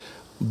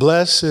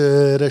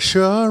Blessed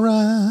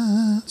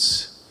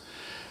assurance,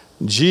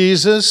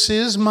 Jesus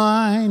is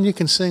mine. You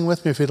can sing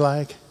with me if you'd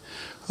like.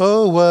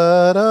 Oh,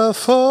 what a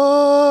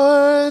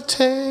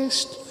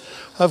foretaste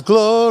of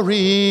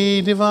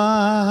glory divine,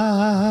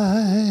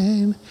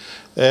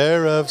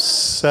 heir of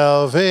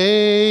salvation,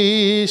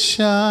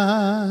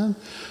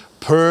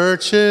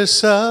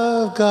 purchase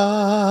of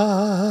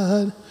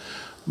God,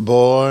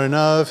 born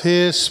of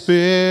his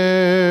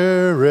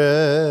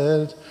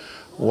Spirit,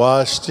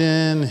 washed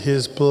in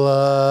his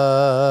blood.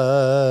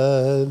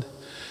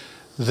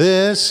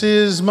 This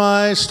is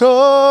my story,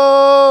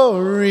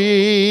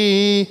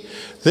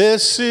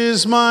 this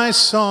is my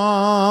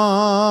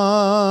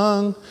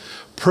song,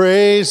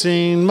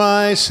 praising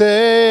my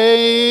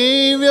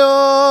Savior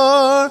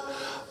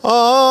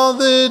all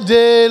the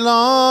day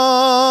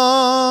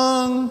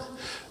long.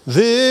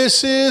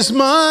 This is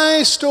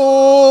my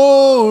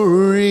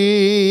story,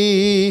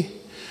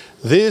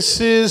 this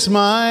is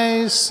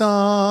my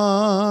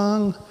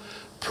song,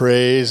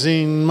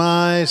 praising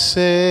my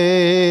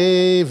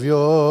Savior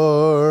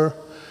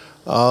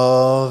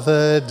all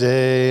the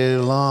day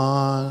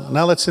long.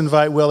 Now let's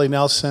invite Willie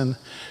Nelson.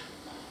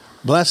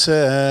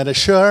 Blessed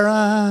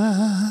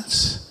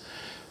assurance,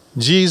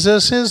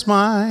 Jesus is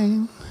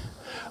mine.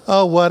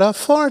 Oh, what a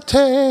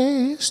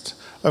foretaste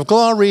of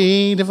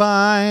glory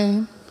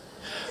divine,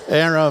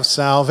 heir of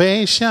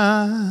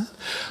salvation.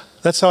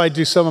 That's how I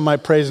do some of my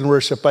praise and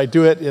worship. I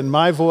do it in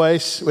my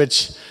voice,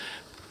 which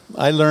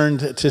I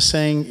learned to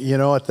sing,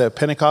 at the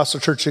Pentecostal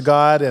Church of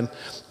God, and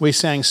we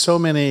sang so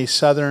many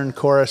Southern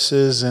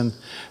choruses, and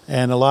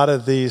a lot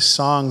of these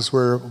songs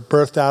were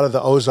birthed out of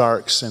the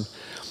Ozarks, and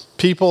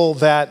people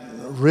that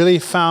really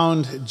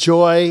found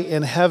joy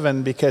in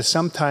heaven because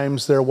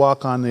sometimes their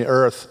walk on the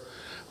earth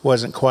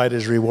wasn't quite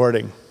as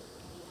rewarding.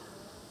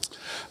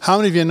 How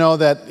many of you know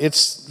that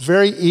it's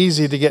very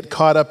easy to get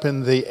caught up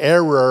in the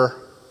error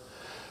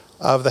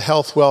of the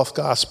health, wealth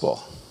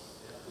gospel?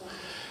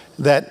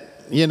 That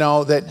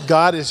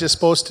God is just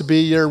supposed to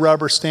be your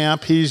rubber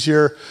stamp. He's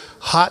your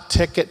hot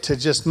ticket to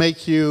just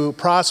make you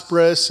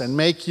prosperous and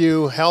make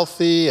you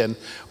healthy and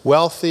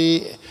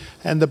wealthy.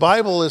 And the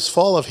Bible is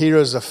full of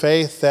heroes of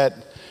faith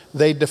that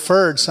they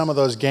deferred some of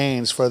those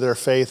gains for their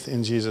faith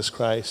in Jesus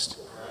Christ.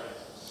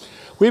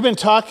 We've been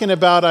talking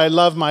about I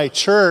love my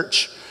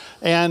church,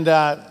 and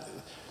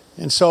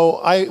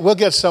so we'll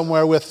get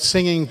somewhere with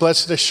singing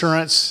Blessed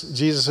Assurance,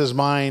 Jesus is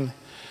mine.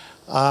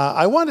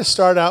 I want to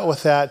start out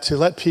with that to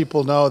let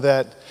people know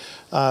that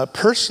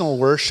personal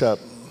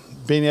worship,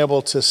 being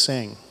able to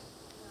sing.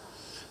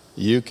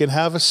 You can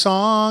have a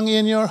song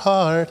in your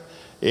heart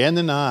in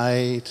the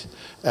night,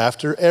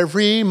 after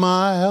every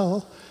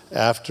mile,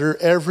 after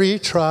every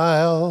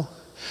trial.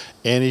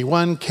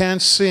 Anyone can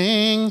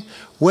sing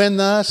when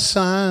the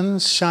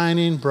sun's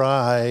shining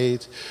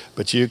bright,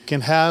 but you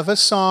can have a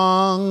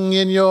song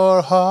in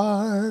your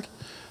heart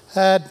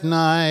at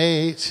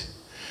night.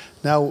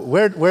 Now,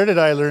 where did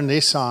I learn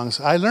these songs?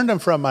 I learned them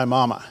from my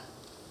mama.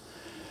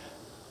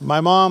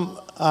 My mom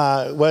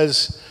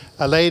was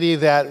a lady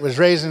that was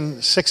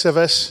raising 6 of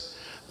us.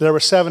 There were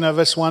 7 of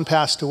us. 1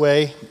 passed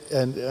away,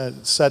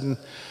 and sudden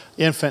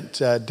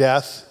infant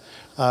death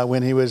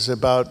when he was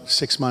about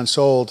 6 months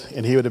old,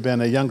 and he would have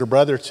been a younger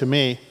brother to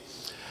me.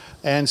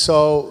 And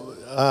so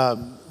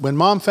when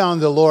Mom found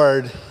the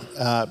Lord,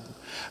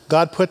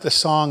 God put the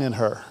song in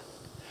her.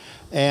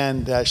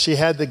 And she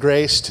had the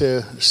grace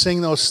to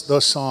sing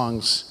those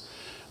songs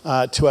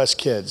to us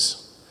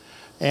kids.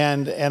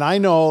 And I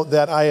know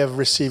that I have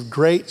received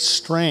great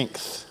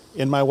strength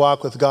in my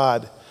walk with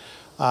God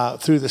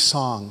through the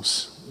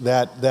songs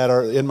that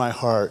are in my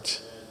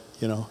heart,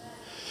 some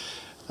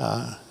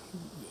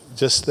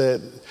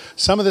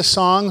of the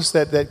songs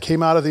that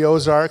came out of the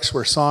Ozarks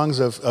were songs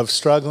of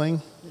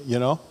struggling,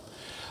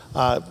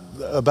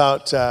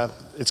 about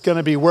it's going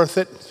to be worth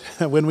it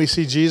when we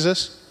see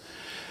Jesus.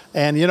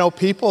 And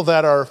people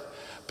that are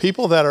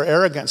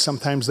arrogant,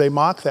 sometimes they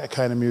mock that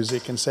kind of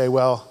music and say,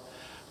 well,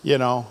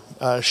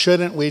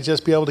 shouldn't we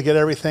just be able to get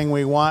everything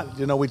we want?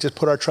 We just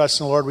put our trust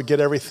in the Lord, we get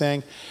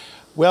everything.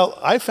 Well,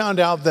 I found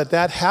out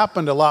that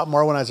happened a lot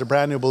more when I was a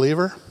brand new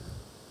believer.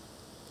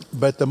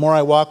 But the more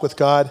I walk with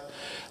God,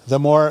 the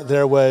more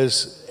there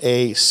was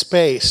a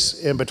space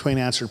in between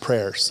answered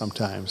prayers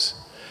sometimes.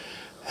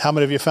 How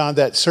many of you found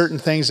that certain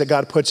things that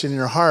God puts in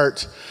your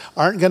heart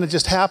aren't going to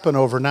just happen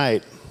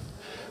overnight?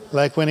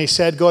 Like when he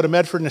said, go to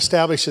Medford and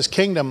establish his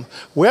kingdom,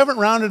 we haven't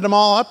rounded them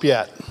all up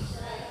yet.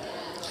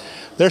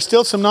 There's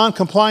still some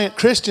non-compliant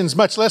Christians,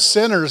 much less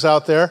sinners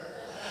out there.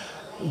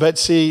 But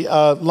see,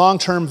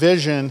 long-term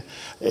vision,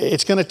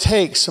 it's going to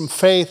take some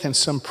faith and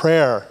some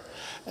prayer.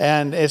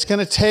 And it's going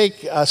to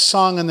take a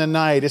song in the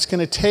night. It's going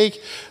to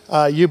take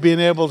you being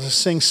able to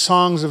sing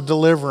songs of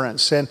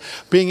deliverance and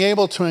being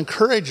able to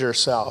encourage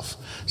yourself.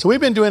 So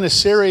we've been doing a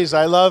series,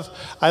 I love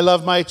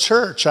my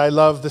church. I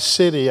love the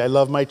city. I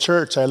love my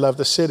church. I love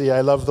the city.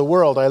 I love the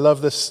world. I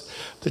love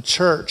the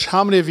church.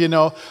 How many of you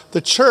know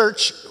the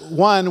church?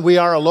 One, we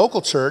are a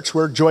local church.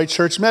 We're Joy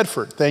Church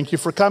Medford. Thank you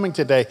for coming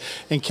today.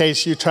 In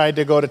case you tried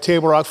to go to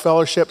Table Rock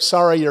Fellowship,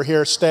 sorry, you're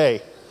here,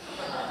 stay.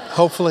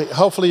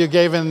 Hopefully you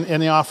gave in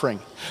the offering.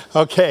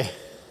 Okay.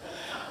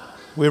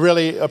 We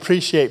really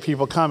appreciate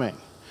people coming.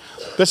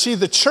 But see,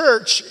 the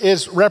church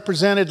is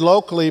represented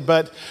locally,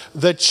 but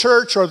the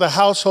church or the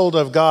household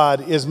of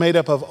God is made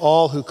up of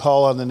all who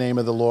call on the name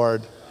of the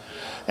Lord.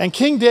 And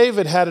King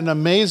David had an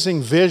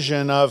amazing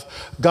vision of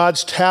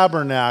God's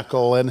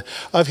tabernacle and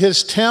of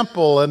his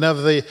temple and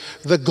of the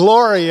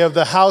glory of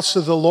the house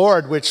of the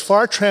Lord, which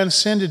far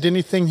transcended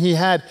anything he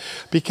had,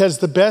 because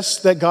the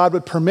best that God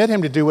would permit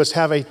him to do was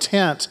have a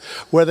tent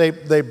where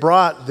they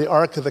brought the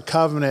Ark of the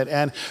Covenant.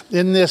 And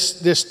in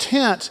this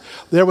tent,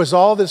 there was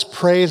all this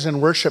praise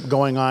and worship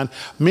going on.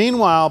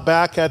 Meanwhile,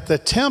 back at the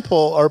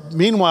temple,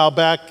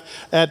 back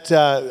at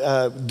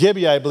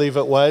Gibeah, I believe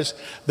it was,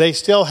 they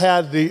still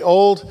had the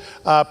old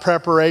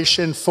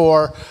preparation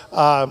for,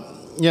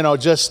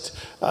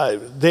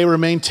 they were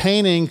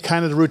maintaining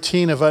kind of the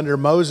routine of under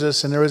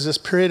Moses. And there was this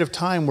period of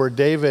time where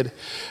David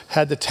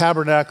had the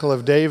tabernacle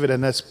of David,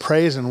 and this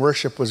praise and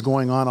worship was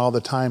going on all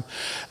the time.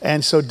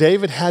 And so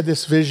David had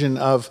this vision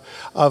of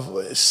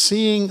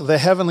seeing the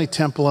heavenly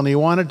temple, and he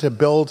wanted to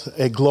build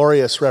a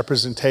glorious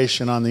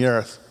representation on the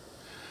earth.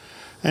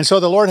 And so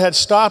the Lord had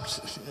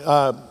stopped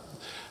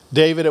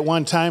David at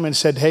one time and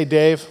said, "Hey,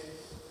 Dave,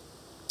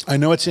 I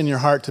know it's in your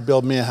heart to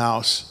build me a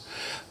house.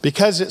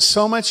 Because it's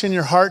so much in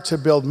your heart to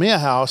build me a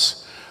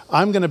house,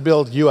 I'm going to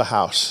build you a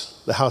house,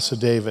 the house of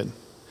David,"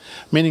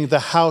 meaning the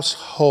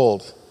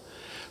household.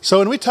 So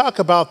when we talk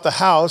about the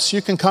house,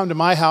 you can come to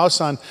my house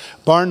on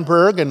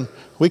Barnberg, and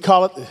we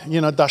call it,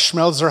 the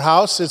Schmelzer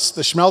house. It's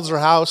the Schmelzer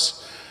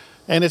house,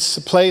 and it's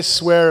the place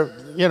where,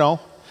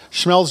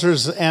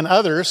 Schmelzers and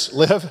others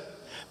live.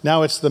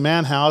 Now it's the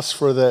man house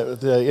for the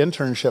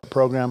internship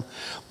program.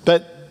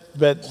 But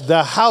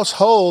the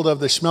household of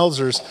the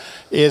Schmelzers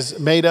is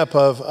made up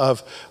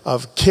of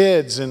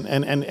kids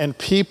and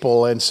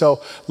people. And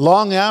so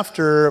long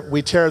after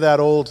we tear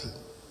that old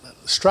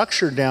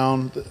structure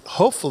down,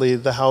 hopefully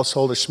the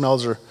household of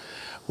Schmelzer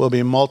will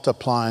be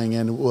multiplying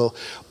and will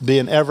be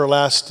an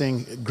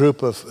everlasting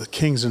group of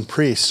kings and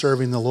priests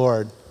serving the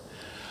Lord.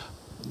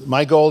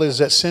 My goal is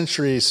that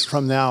centuries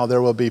from now,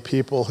 there will be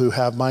people who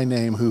have my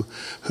name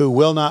who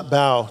will not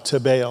bow to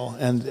Baal.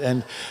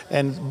 And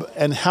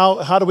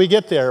how do we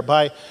get there?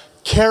 By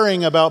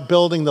caring about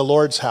building the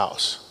Lord's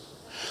house.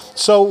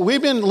 So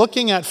we've been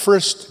looking at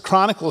 1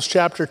 Chronicles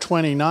chapter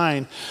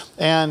 29.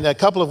 And a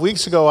couple of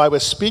weeks ago, I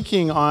was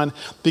speaking on,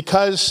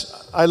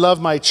 because I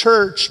love my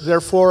church,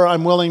 therefore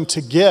I'm willing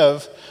to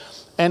give.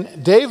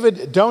 And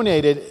David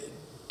donated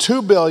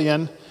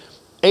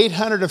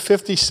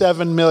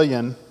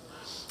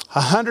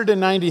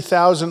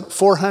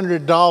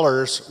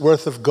 $2,857,190,400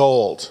 worth of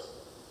gold.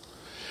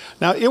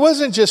 Now, it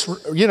wasn't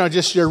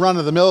just your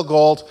run-of-the-mill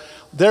gold.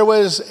 There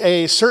was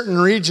a certain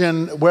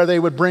region where they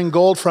would bring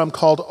gold from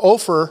called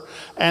Ophir,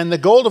 and the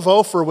gold of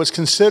Ophir was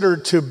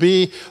considered to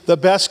be the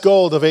best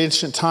gold of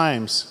ancient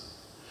times.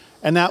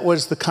 And that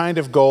was the kind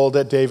of gold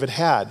that David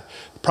had.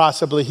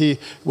 Possibly he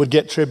would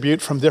get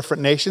tribute from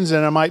different nations,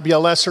 and it might be a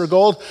lesser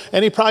gold.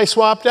 And he probably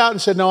swapped out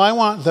and said, "No, I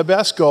want the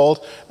best gold."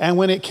 And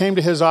when it came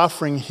to his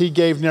offering, he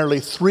gave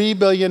nearly $3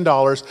 billion.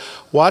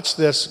 Watch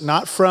this,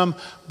 not from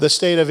the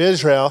state of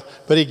Israel,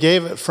 but he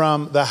gave it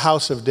from the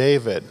house of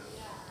David.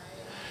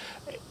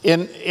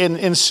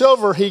 In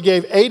silver, he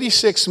gave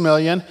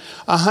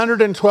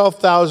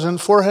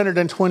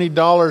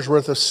 $86,112,420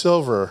 worth of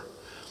silver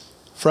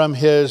from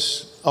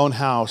his own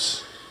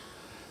house.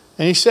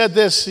 And he said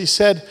this, he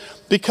said,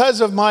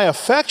 "Because of my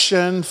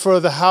affection for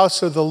the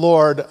house of the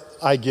Lord,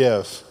 I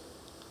give."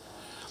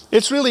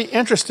 It's really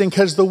interesting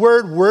because the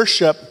word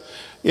worship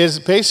is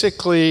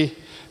basically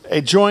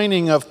a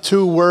joining of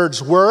two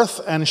words, worth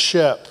and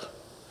ship.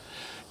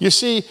 You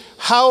see,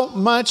 how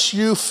much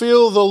you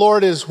feel the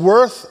Lord is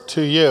worth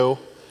to you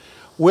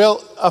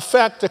will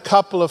affect a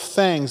couple of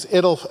things.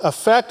 It'll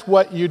affect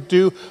what you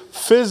do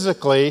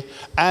physically,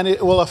 and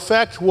it will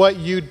affect what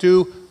you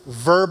do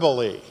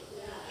verbally.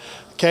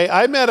 Okay,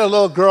 I met a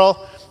little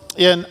girl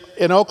in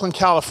Oakland,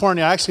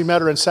 California. I actually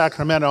met her in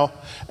Sacramento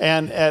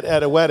and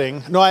at a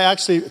wedding. No, I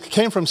actually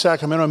came from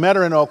Sacramento, met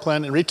her in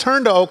Oakland, and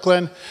returned to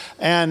Oakland,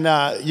 and,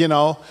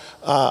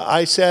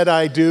 I said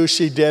I do,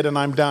 she did, and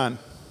I'm done.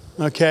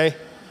 Okay?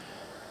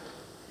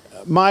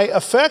 My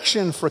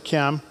affection for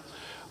Kim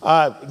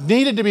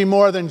needed to be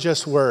more than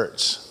just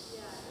words.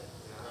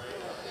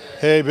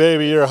 "Hey,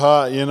 baby, you're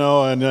hot,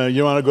 and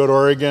you want to go to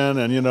Oregon,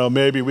 and,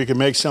 maybe we can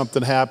make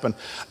something happen."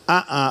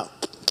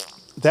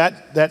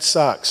 That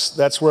sucks.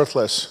 That's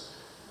worthless.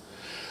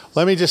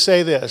 Let me just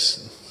say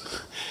this.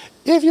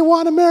 If you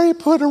want to marry,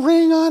 put a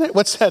ring on it.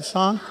 What's that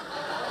song?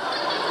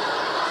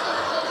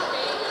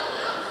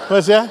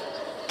 What's that?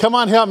 Come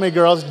on, help me,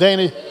 girls.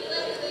 Danny.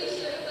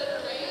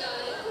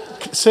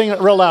 Sing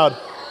it real loud.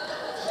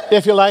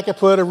 If you like it,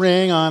 put a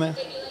ring on it.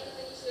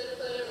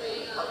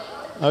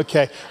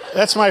 Okay.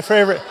 That's my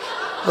favorite.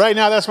 Right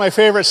now, that's my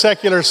favorite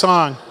secular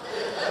song.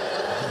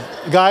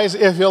 Guys,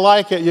 if you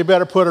like it, you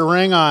better put a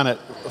ring on it,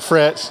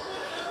 Fritz.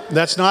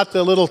 That's not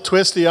the little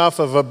twisty off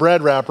of a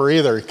bread wrapper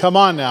either. Come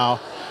on now.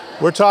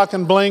 We're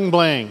talking bling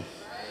bling.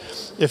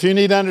 If you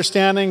need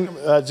understanding,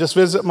 just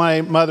visit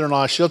my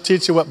mother-in-law. She'll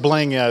teach you what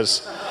bling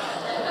is.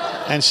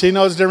 And she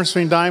knows the difference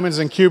between diamonds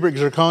and cubic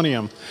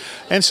zirconium.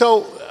 And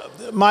so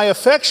my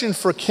affection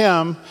for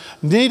Kim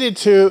needed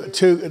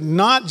to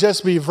not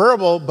just be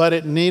verbal, but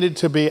it needed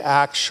to be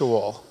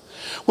actual.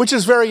 Which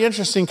is very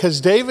interesting because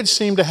David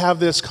seemed to have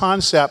this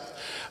concept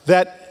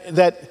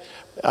that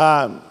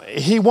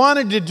he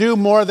wanted to do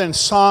more than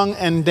song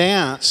and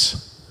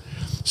dance.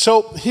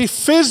 So he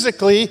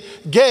physically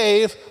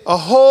gave a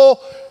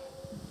whole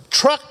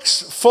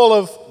trucks full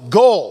of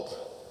gold.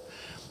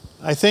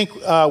 I think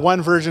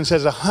one version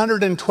says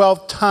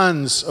 112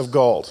 tons of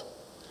gold.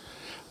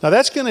 Now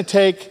that's going to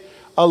take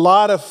a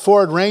lot of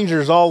Ford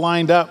Rangers all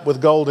lined up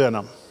with gold in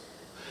them.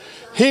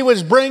 He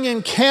was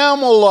bringing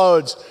camel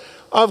loads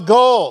of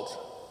gold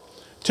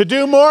to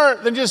do more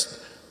than just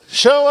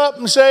show up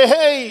and say,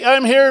 hey,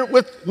 I'm here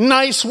with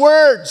nice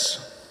words.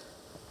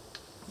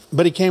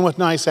 But he came with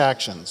nice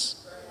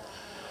actions.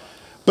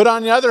 But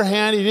on the other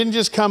hand, he didn't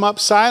just come up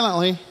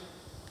silently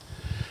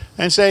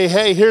and say,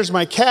 hey, here's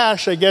my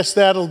cash. I guess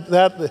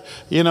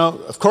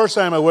of course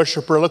I'm a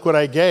worshiper. Look what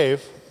I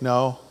gave.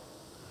 No.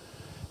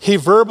 He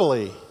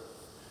verbally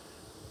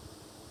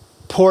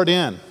poured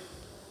in.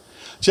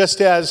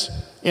 Just as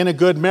in a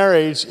good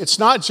marriage, it's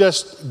not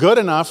just good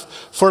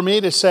enough for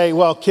me to say,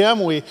 well,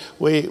 Kim, we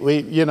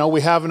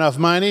have enough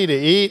money to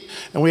eat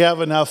and we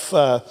have enough,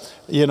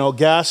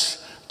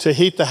 gas to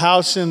heat the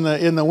house in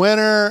the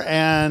winter.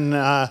 And,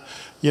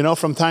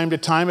 from time to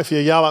time, if you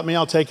yell at me,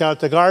 I'll take out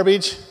the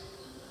garbage.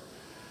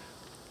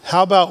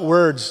 How about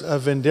words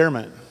of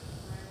endearment?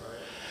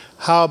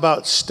 How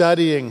about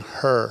studying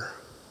her?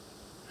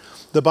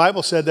 The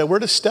Bible said that we're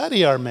to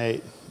study our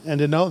mate and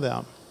to know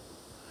them.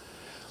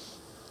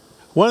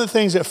 One of the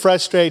things that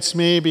frustrates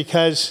me,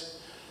 because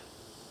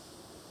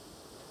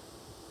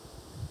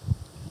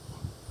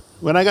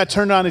when I got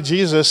turned on to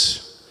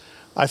Jesus,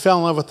 I fell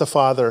in love with the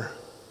Father.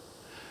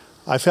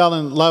 I fell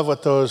in love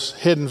with those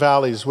hidden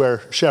valleys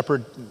where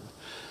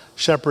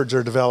shepherds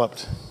are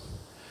developed.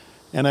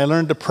 And I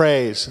learned to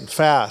praise and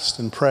fast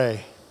and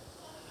pray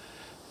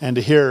and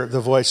to hear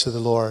the voice of the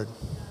Lord.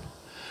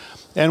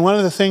 And one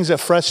of the things that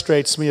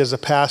frustrates me as a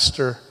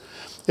pastor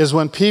is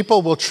when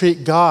people will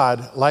treat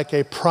God like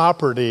a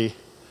property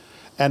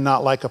and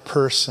not like a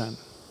person.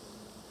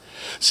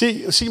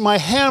 See, my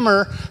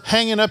hammer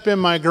hanging up in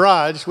my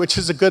garage, which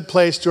is a good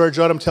place, George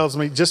Odom tells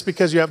me, just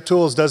because you have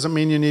tools doesn't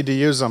mean you need to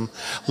use them.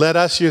 Let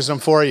us use them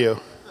for you.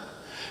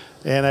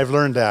 And I've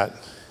learned that.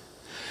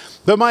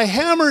 But my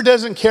hammer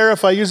doesn't care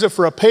if I use it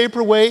for a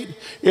paperweight,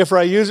 if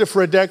I use it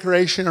for a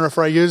decoration, or if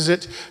I use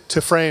it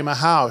to frame a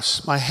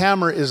house. My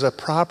hammer is a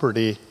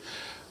property,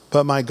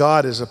 but my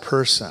God is a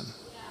person.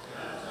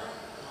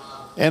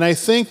 And I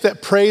think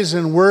that praise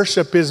and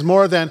worship is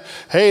more than,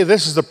 hey,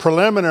 this is the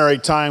preliminary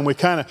time. We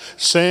kind of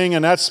sing,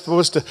 and that's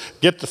supposed to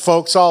get the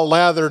folks all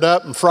lathered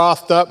up and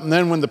frothed up. And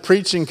then when the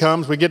preaching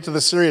comes, we get to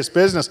the serious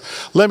business.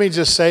 Let me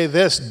just say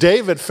this.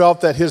 David felt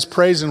that his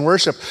praise and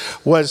worship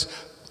was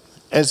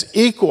as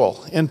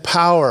equal in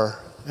power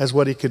as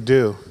what he could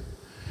do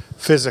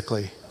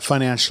physically,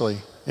 financially,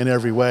 in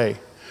every way.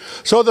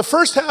 So the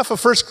first half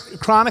of 1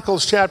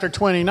 Chronicles chapter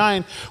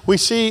 29, we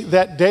see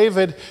that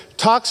David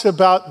talks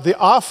about the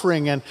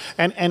offering and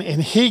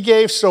he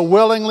gave so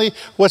willingly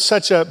with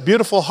such a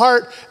beautiful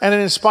heart, and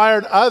it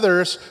inspired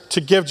others to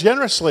give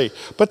generously.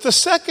 But the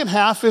second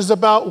half is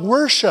about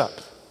worship.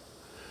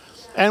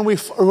 And we're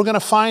going to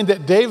find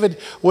that David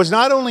was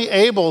not only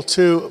able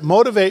to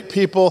motivate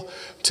people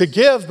to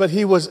give, but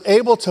he was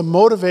able to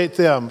motivate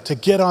them to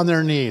get on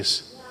their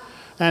knees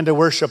and to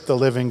worship the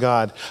living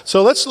God.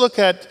 So let's look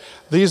at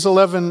these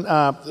 11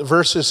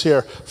 verses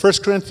here. 1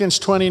 Corinthians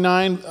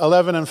 29,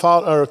 11 and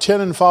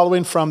 10 and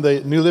following from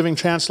the New Living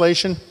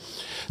Translation.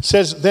 It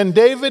says, "Then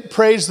David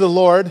praised the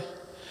Lord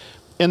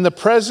in the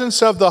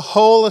presence of the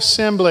whole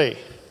assembly."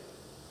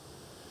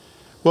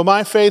 Well,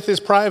 my faith is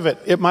private.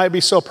 It might be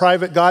so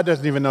private, God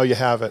doesn't even know you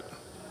have it.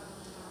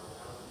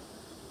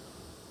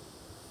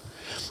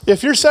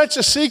 If you're such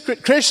a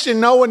secret Christian,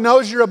 no one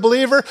knows you're a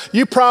believer,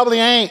 you probably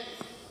ain't.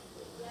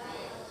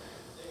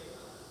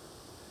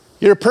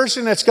 You're a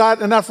person that's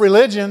got enough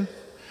religion.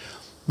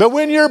 But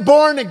when you're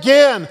born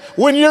again,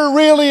 when you're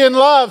really in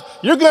love,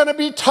 you're going to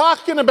be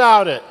talking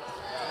about it.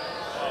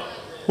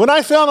 When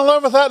I fell in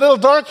love with that little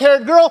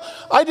dark-haired girl,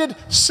 I did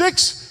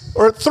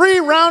 3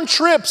 round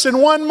trips in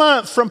 1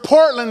 month from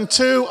Portland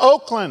to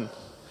Oakland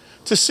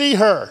to see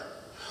her.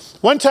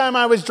 One time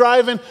I was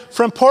driving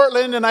from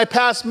Portland and I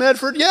passed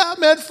Medford. Yeah,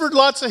 Medford,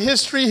 lots of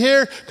history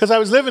here, because I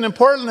was living in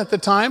Portland at the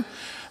time.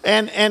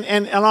 And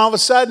all of a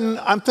sudden,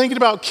 I'm thinking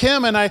about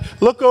Kim, and I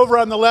look over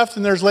on the left,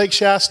 and there's Lake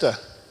Shasta.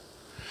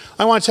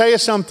 I want to tell you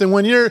something.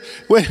 When you're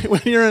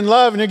in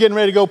love and you're getting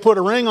ready to go put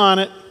a ring on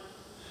it,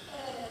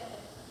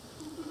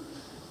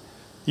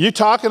 you're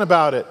talking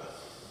about it.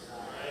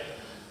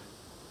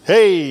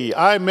 Hey,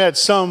 I met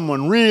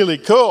someone really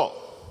cool.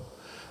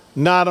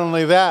 Not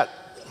only that,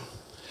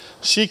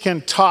 she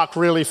can talk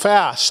really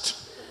fast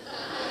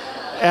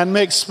and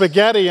make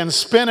spaghetti and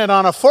spin it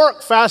on a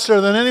fork faster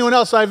than anyone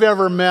else I've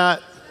ever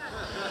met.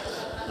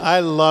 I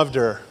loved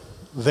her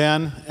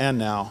then and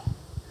now.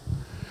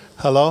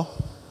 Hello?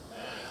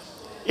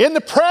 In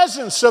the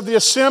presence of the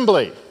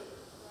assembly,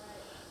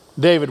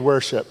 David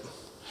worshiped.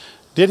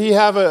 Did he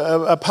have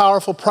a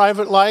powerful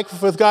private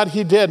life with God?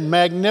 He did.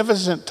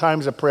 Magnificent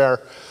times of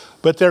prayer.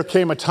 But there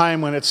came a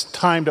time when it's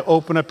time to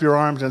open up your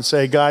arms and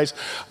say, guys,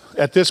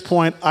 at this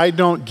point, I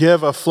don't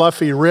give a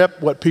fluffy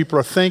rip what people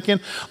are thinking.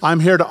 I'm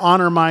here to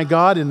honor my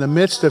God in the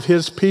midst of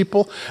his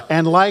people.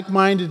 And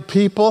like-minded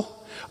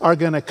people are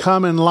going to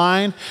come in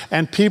line.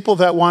 And people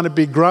that want to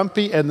be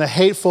grumpy and the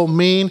hateful,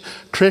 mean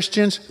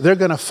Christians, they're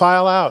going to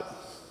file out.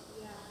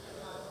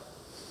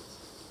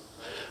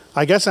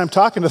 I guess I'm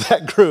talking to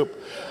that group.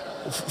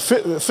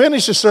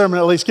 Finish the sermon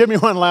at least. Give me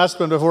one last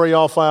one before you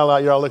all file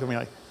out. You all look at me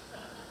like,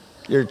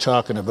 you're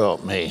talking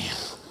about me.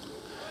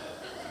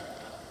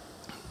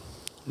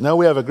 No,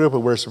 we have a group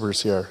of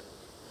worshipers here.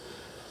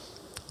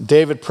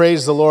 David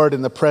praised the Lord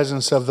in the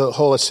presence of the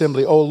whole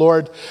assembly. O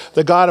Lord,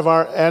 the God of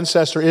our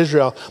ancestor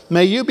Israel,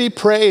 may you be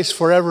praised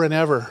forever and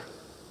ever.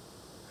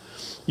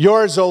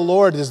 Yours, O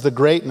Lord, is the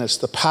greatness,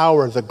 the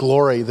power, the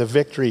glory, the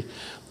victory,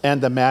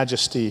 and the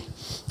majesty.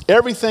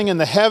 Everything in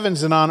the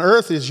heavens and on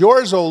earth is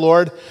yours, O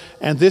Lord,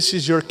 and this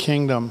is your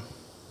kingdom.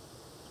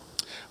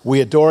 We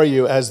adore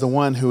you as the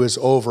one who is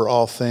over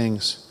all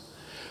things.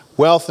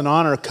 Wealth and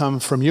honor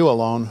come from you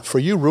alone, for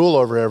you rule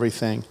over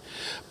everything.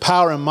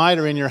 Power and might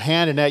are in your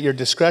hand, and at your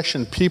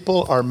discretion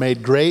people are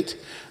made great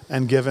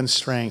and given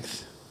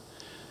strength.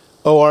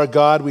 O our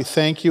God, we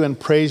thank you and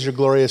praise your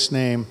glorious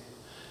name.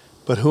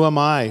 But who am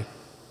I?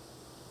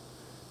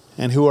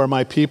 And who are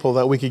my people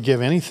that we could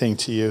give anything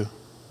to you?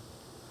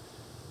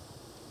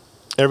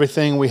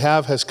 Everything we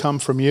have has come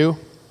from you,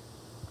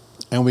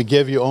 and we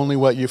give you only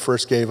what you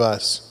first gave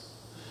us.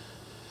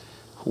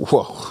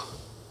 Whoa.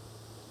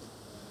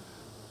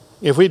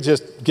 If we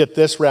just get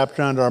this wrapped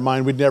around our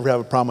mind, we'd never have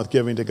a problem with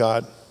giving to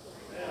God.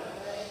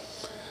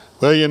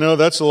 Well,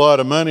 that's a lot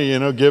of money,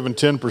 giving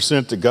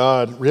 10% to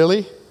God.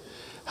 Really?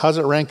 How's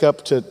it rank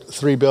up to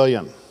 $3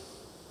 billion?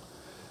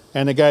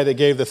 And the guy that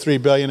gave the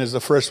 $3 billion is the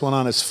first one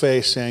on his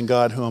face saying,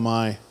 God, who am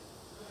I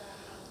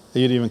that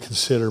you'd even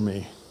consider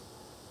me?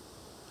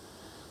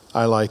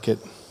 I like it.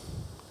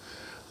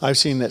 I've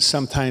seen that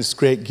sometimes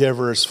great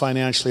givers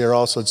financially are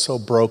also so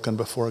broken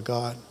before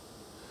God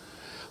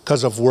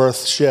because of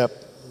worthship.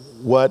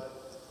 What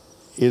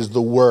is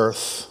the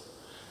worth?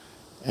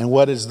 And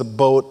what is the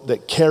boat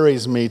that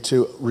carries me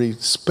to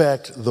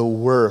respect the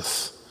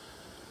worth?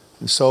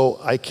 And so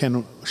I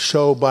can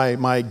show by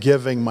my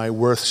giving my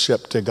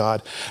worship to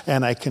God,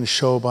 and I can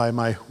show by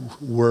my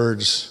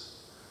words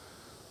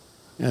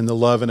and the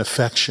love and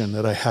affection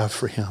that I have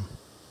for him.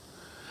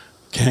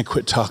 Can't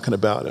quit talking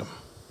about him.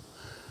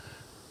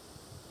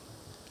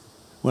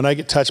 When I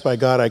get touched by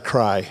God, I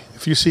cry.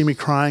 If you see me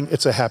crying,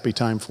 it's a happy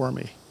time for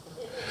me.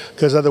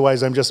 Because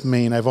otherwise I'm just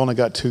mean. I've only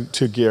got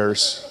two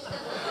gears.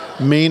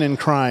 Mean and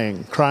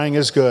crying. Crying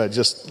is good.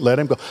 Just let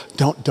him go.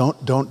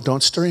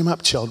 Don't stir him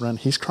up, children.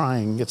 He's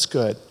crying. It's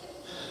good.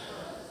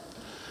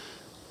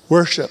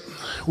 Worship.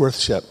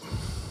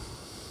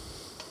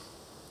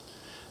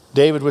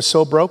 David was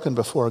so broken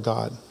before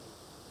God.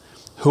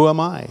 Who am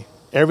I?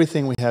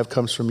 Everything we have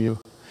comes from you.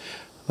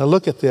 Now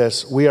look at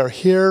this. We are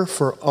here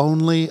for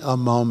only a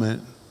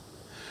moment.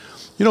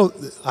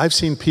 I've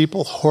seen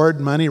people hoard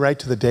money right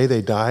to the day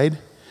they died.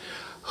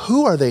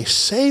 Who are they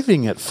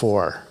saving it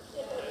for?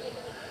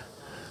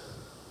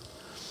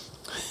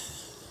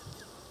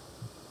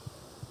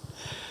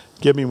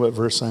 Give me what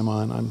verse I'm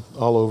on. I'm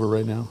all over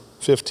right now.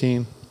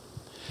 15.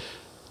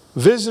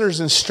 Visitors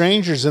and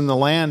strangers in the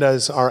land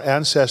as our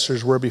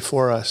ancestors were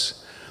before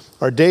us.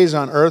 Our days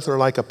on earth are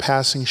like a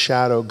passing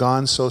shadow,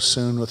 gone so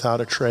soon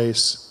without a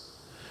trace.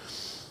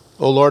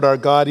 O Lord our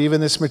God, even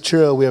this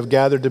material we have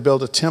gathered to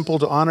build a temple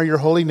to honor your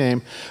holy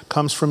name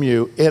comes from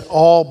you. It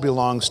all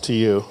belongs to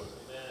you.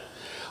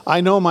 I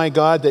know, my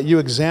God, that you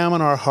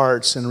examine our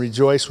hearts and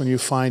rejoice when you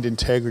find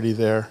integrity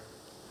there.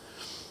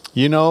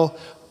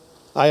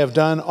 I have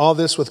done all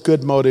this with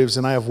good motives,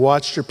 and I have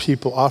watched your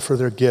people offer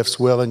their gifts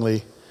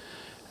willingly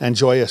and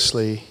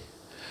joyously.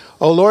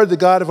 O Lord, the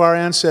God of our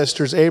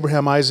ancestors,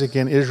 Abraham, Isaac,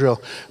 and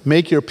Israel,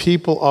 make your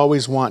people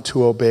always want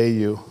to obey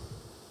you.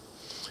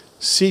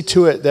 See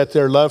to it that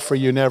their love for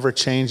you never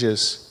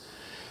changes.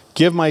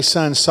 Give my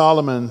son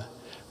Solomon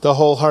the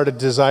wholehearted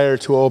desire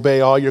to obey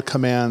all your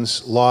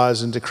commands,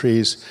 laws, and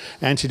decrees,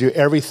 and to do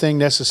everything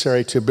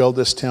necessary to build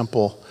this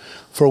temple,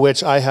 for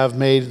which I have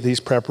made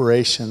these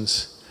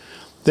preparations.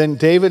 Then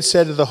David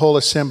said to the whole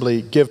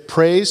assembly, give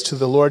praise to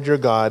the Lord your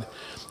God,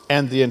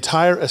 and the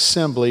entire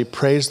assembly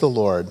praised the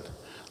Lord,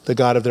 the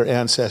God of their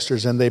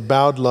ancestors, and they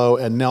bowed low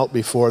and knelt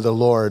before the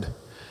Lord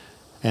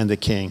and the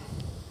king.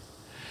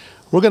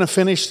 We're going to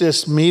finish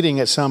this meeting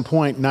at some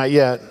point, not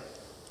yet,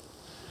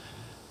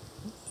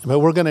 but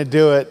we're going to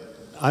do it.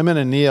 I'm going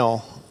to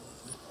kneel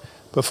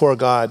before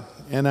God,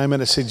 and I'm going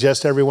to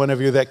suggest every one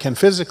of you that can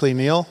physically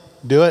kneel,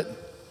 do it.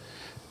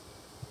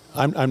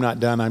 I'm not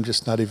done. I'm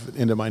just not even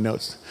into my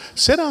notes.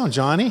 Sit down,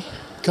 Johnny.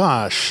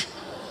 Gosh.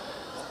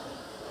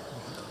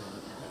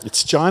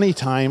 It's Johnny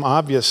time,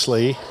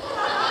 obviously.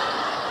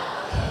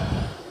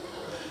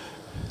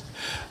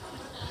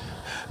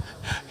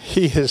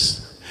 He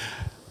is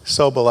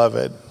so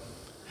beloved.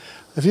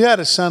 If you had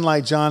a son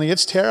like Johnny,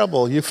 it's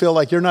terrible. You feel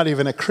like you're not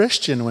even a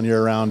Christian when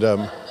you're around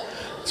him.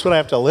 That's what I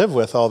have to live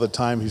with all the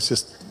time. He's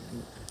just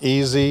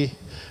easy,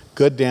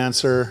 good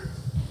dancer,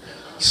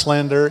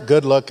 slender,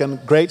 good looking,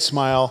 great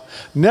smile.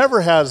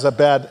 Never has a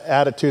bad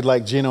attitude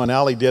like Gino and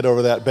Allie did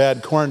over that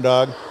bad corn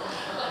dog.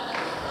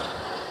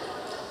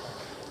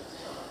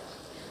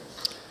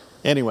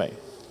 Anyway,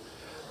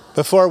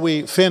 before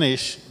we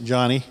finish,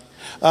 Johnny,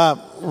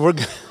 we're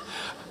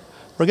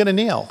going to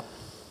kneel.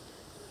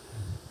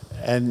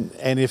 And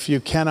if you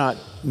cannot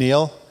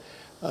kneel,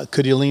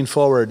 could you lean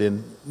forward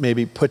and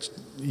maybe put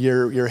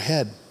your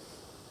head?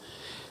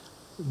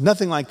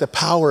 Nothing like the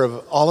power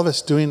of all of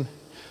us doing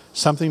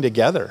something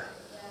together.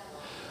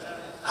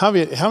 How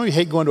many of you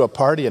hate going to a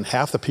party and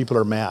half the people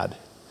are mad?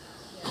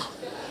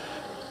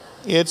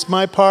 It's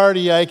my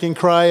party, I can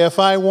cry if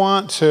I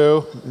want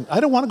to. I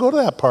don't want to go to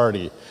that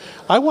party.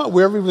 I want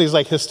where everybody's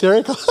like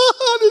hysterical.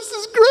 This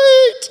is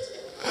great.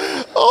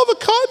 All the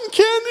cotton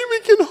candy we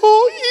can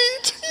all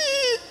eat.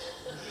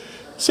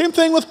 Same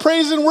thing with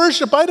praise and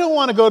worship. I don't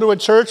want to go to a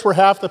church where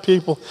half the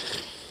people,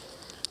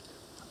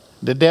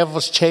 the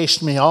devil's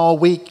chased me all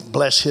week,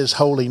 bless his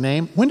holy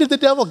name. When did the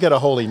devil get a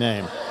holy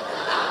name?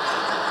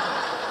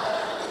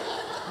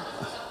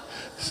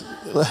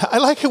 I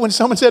like it when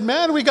someone said,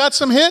 man, we got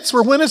some hits.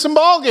 We're winning some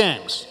ball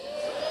games.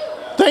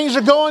 Things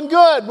are going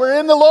good. We're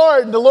in the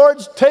Lord. And the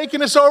Lord's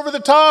taking us over the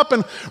top.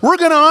 And we're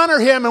going to honor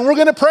him. And we're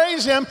going to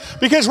praise him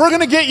because we're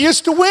going to get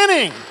used to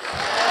winning.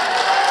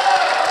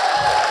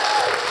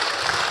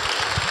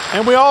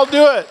 And we all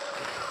do it.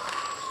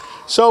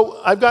 So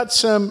I've got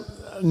some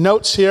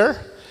notes here.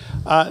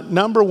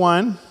 Number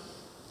one,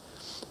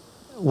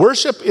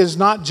 worship is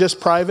not just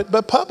private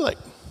but public.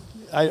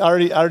 I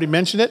already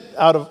mentioned it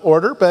out of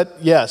order, but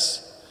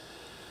yes.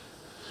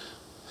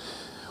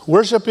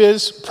 Worship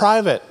is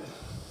private.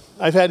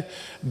 I've had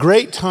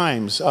great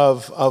times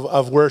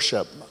of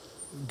worship.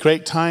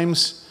 Great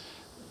times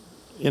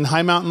in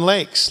high mountain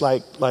lakes,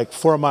 like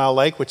 4 Mile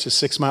Lake, which is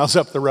 6 miles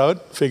up the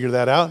road. Figure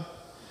that out.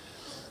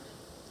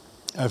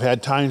 I've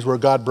had times where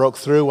God broke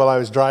through while I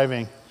was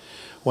driving.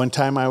 One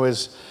time I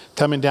was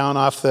coming down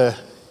off the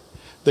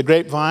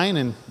Grapevine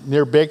and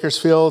near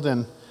Bakersfield,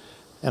 and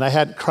I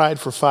hadn't cried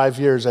for 5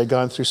 years. I'd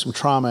gone through some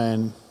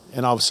trauma,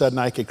 and all of a sudden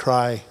I could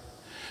cry.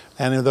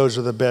 And those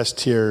are the best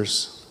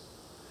tears.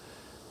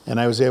 And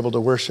I was able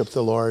to worship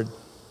the Lord.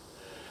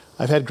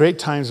 I've had great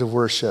times of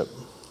worship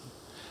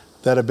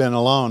that have been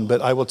alone, but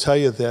I will tell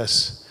you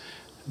this.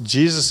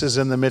 Jesus is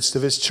in the midst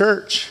of his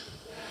church.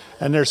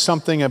 And there's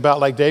something about,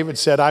 like David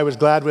said, I was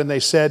glad when they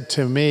said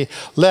to me,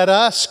 let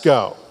us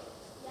go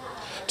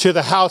to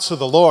the house of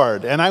the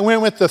Lord. And I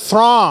went with the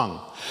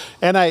throng.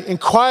 And I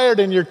inquired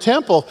in your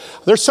temple.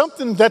 There's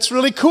something that's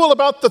really cool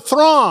about the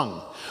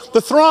throng.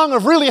 The throng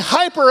of really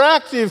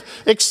hyperactive,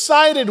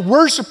 excited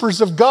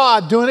worshipers of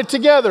God doing it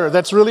together.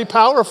 That's really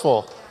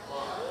powerful.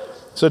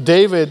 So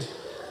David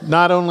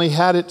not only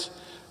had it,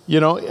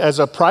 as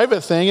a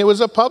private thing, it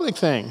was a public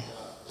thing.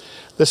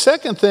 The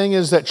second thing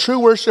is that true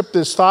worship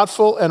is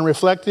thoughtful and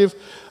reflective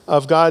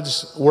of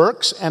God's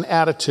works and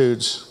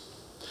attitudes.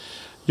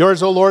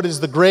 Yours, O Lord,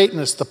 is the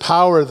greatness, the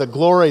power, the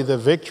glory, the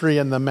victory,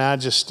 and the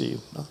majesty.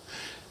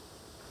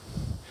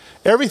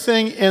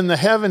 Everything in the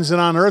heavens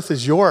and on earth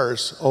is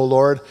yours, O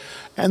Lord,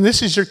 and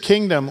this is your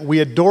kingdom. We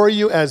adore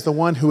you as the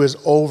one who is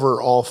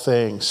over all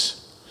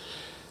things.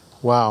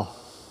 Wow.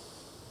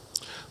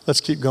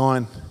 Let's keep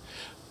going.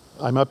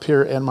 I'm up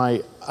here and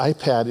my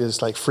iPad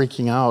is like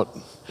freaking out.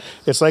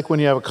 It's like when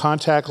you have a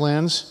contact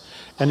lens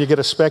and you get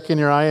a speck in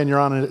your eye and you're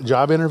on a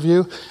job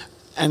interview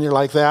and you're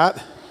like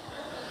that.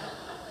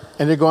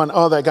 And you're going,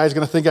 oh, that guy's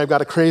going to think I've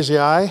got a crazy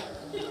eye.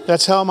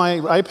 That's how my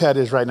iPad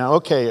is right now.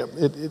 Okay,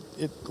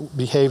 it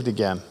behaved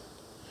again.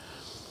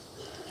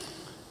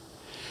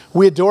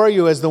 We adore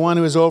you as the one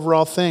who is over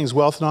all things.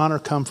 Wealth and honor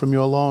come from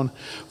you alone.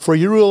 For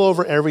you rule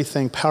over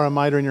everything. Power and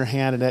might are in your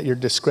hand, and at your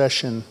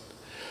discretion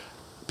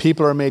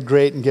people are made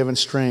great and given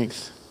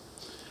strength.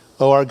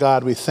 Oh, our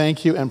God, we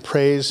thank you and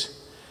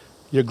praise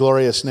your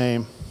glorious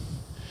name.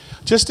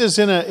 Just as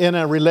in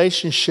a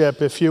relationship,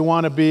 if you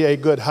want to be a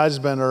good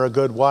husband or a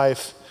good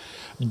wife,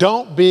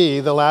 don't be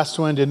the last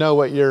one to know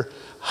what your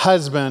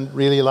husband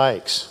really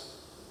likes.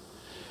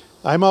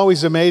 I'm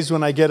always amazed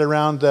when I get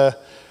around the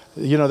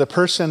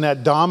person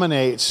that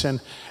dominates and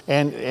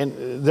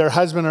their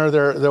husband or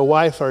their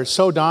wife are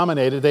so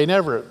dominated, they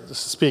never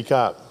speak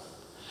up.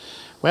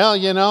 Well,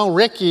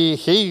 Ricky,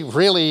 he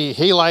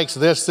likes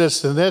this,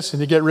 and this,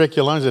 and you get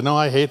Ricky along and say, no,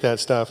 I hate that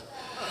stuff.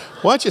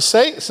 Why don't you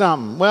say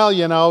something?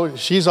 Well,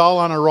 she's all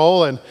on a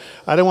roll and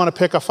I don't want to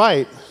pick a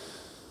fight.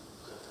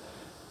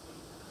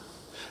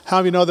 How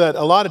do you know that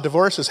a lot of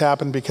divorces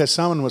happen because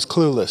someone was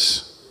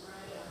clueless?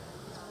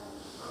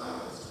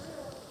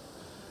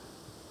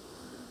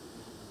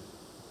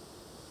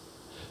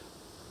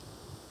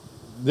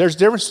 There's a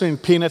difference between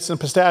peanuts and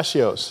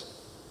pistachios.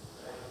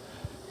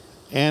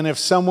 And if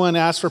someone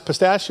asks for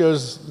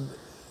pistachios,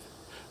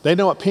 they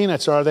know what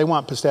peanuts are, they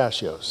want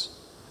pistachios.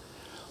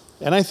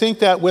 And I think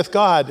that with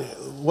God,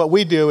 what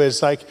we do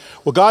is like,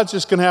 well, God's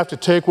just going to have to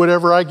take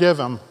whatever I give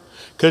him.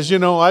 Because, you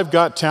know, I've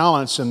got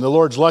talents and the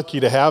Lord's lucky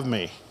to have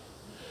me.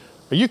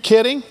 Are you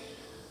kidding?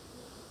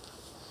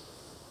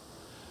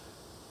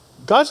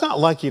 God's not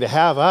lucky to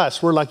have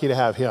us. We're lucky to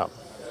have him.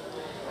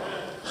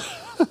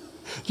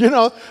 You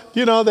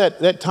know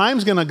that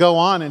time's going to go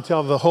on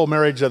until the whole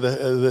marriage of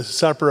the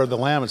supper of the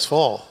Lamb is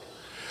full.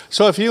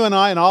 So if you and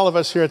I and all of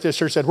us here at this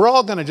church said, we're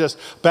all going to just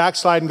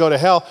backslide and go to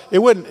hell,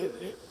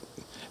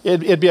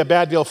 it'd be a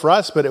bad deal for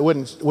us, but it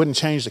wouldn't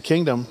change the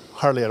kingdom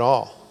hardly at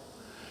all.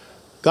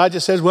 God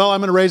just says, well, I'm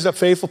going to raise up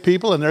faithful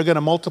people and they're going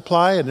to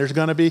multiply and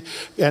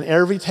and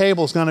every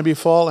table is going to be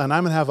full and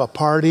I'm going to have a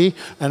party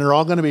and they're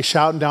all going to be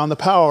shouting down the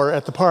power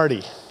at the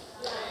party.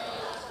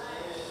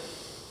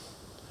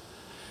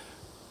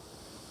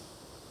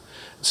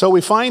 So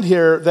we find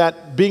here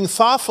that being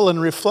thoughtful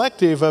and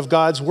reflective of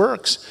God's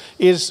works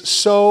is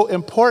so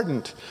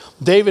important.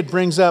 David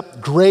brings up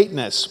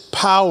greatness,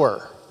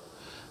 power,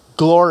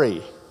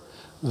 glory,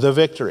 the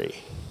victory.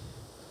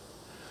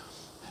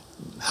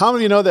 How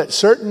many of you know that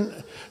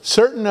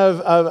certain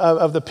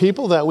of the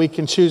people that we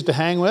can choose to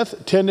hang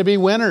with tend to be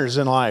winners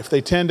in life?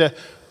 They tend to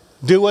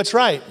do what's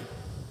right.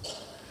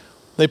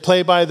 They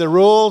play by the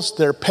rules,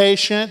 they're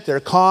patient, they're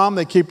calm,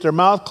 they keep their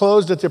mouth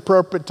closed at the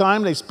appropriate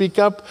time, they speak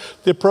up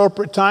at the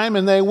appropriate time,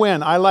 and they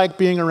win. I like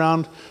being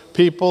around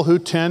people who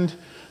tend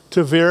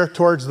to veer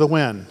towards the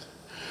wind.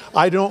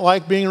 I don't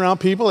like being around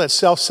people that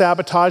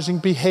self-sabotaging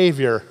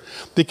behavior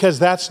because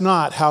that's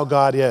not how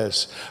God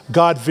is.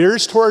 God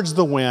veers towards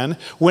the wind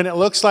when it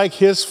looks like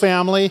his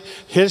family,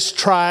 his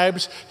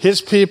tribes,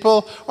 his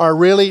people are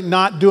really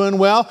not doing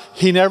well.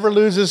 He never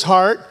loses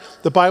heart.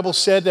 The Bible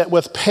said that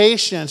with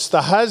patience,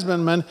 the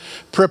husbandman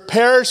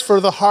prepares for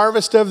the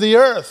harvest of the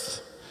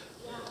earth.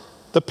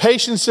 The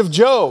patience of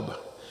Job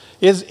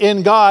is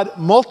in God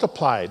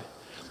multiplied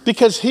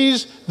because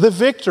he's the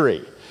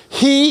victory.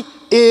 He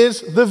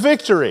is the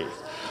victory.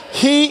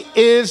 He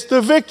is the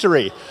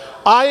victory.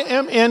 I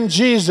am in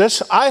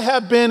Jesus. I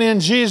have been in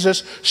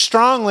Jesus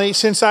strongly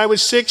since I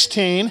was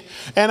 16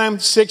 and I'm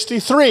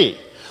 63.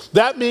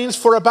 That means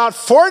for about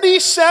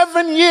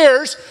 47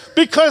 years,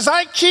 because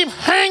I keep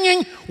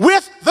hanging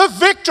with the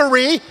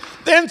victory,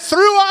 and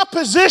through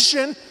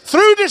opposition,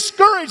 through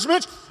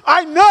discouragement,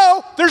 I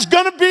know there's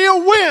going to be a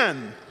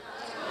win.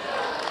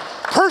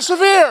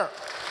 Persevere.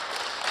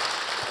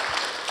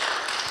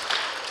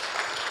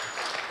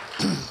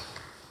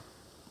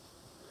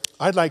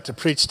 I'd like to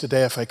preach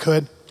today if I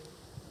could.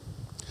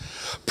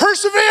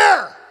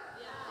 Persevere.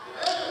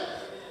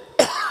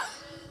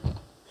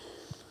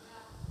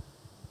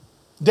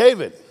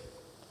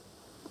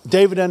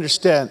 David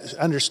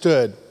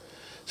understood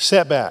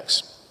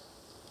setbacks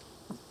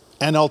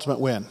and ultimate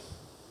win.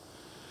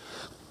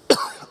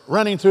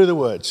 Running through the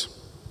woods,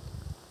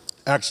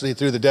 actually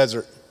through the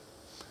desert,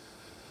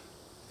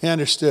 he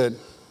understood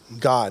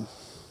God.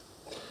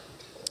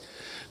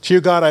 To you,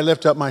 God, I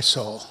lift up my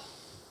soul.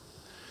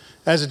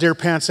 As a deer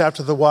pants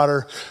after the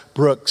water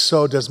brook,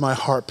 so does my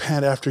heart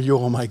pant after you,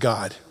 oh my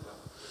God.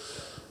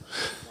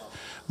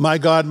 My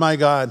God, my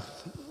God.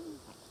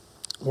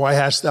 Why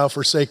hast thou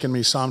forsaken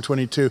me? Psalm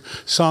 22,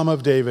 Psalm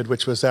of David,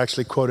 which was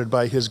actually quoted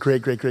by his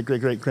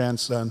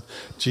great-great-great-great-great-grandson,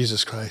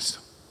 Jesus Christ.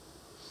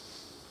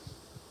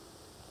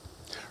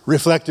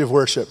 Reflective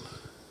worship.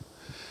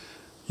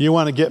 You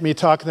want to get me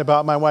talking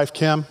about my wife,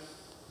 Kim?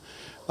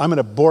 I'm going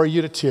to bore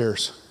you to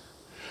tears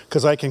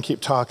because I can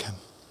keep talking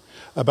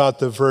about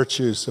the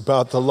virtues,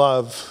 about the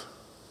love,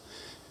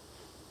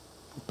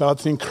 about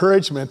the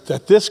encouragement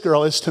that this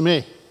girl is to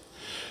me.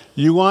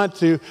 You want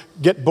to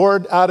get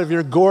bored out of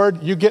your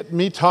gourd? You get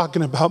me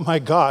talking about my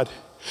God.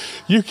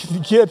 You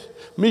can get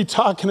me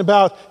talking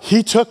about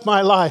he took my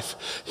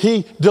life.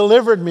 He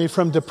delivered me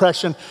from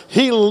depression.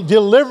 He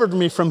delivered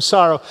me from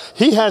sorrow.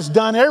 He has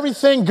done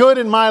everything good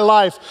in my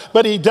life,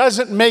 but he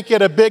doesn't make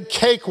it a big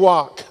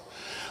cakewalk.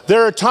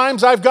 There are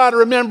times I've got to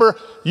remember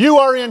you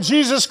are in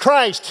Jesus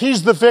Christ.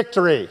 He's the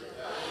victory.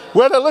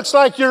 When it looks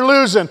like you're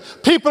losing,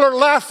 people are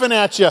laughing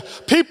at you.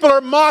 People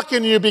are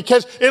mocking you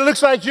because it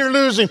looks like you're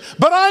losing.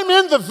 But I'm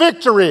in the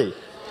victory.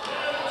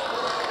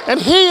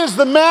 And he is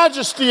the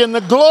majesty and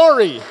the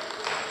glory.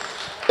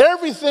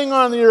 Everything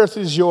on the earth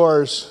is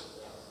yours.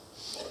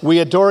 We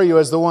adore you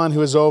as the one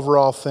who is over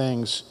all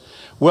things.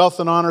 Wealth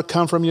and honor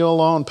come from you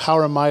alone.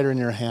 Power and might are in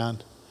your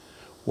hand.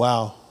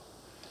 Wow.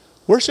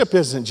 Worship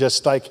isn't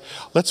just like,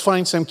 let's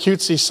find some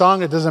cutesy song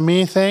that doesn't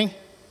mean anything.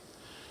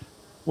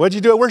 What'd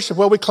you do at worship?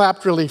 Well, we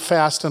clapped really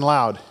fast and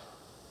loud.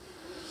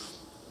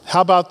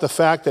 How about the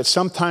fact that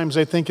sometimes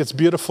they think it's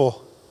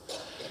beautiful?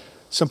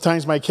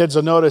 Sometimes my kids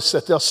will notice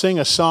that they'll sing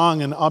a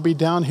song and I'll be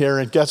down here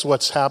and guess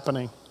what's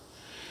happening?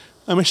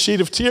 I'm a sheet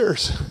of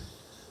tears.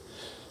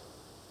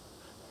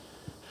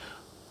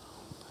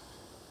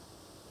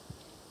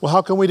 Well,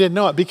 how come we didn't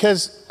know it?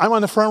 Because I'm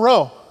on the front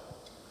row.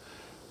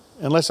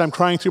 Unless I'm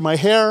crying through my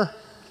hair,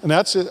 and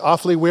that's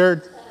awfully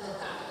weird.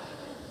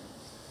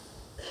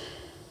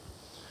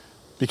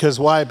 Because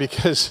why?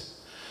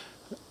 Because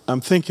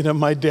I'm thinking of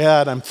my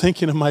dad. I'm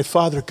thinking of my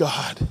Father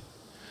God.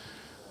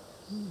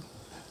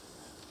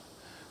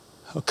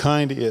 how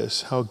kind he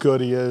is, how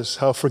good he is,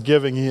 how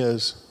forgiving he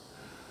is.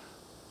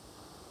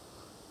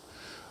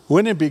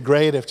 Wouldn't it be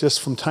great if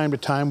just from time to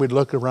time we'd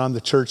look around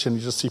the church and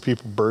you just see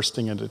people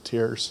bursting into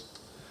tears,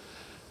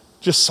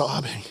 just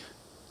sobbing,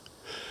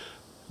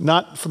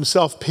 not from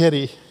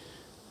self-pity,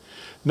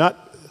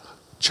 not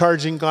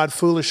charging God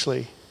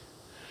foolishly,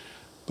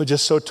 but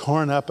just so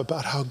torn up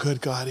about how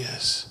good God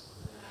is.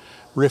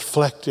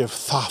 Reflective,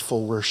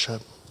 thoughtful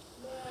worship.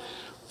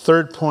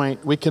 Third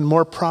point, we can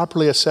more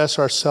properly assess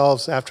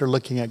ourselves after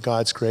looking at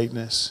God's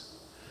greatness.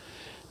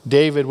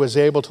 David was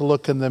able to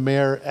look in the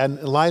mirror and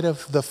in light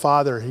of the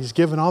Father, he's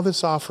given all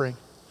this offering.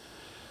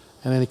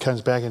 And then he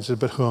comes back and says,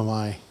 but who am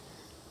I?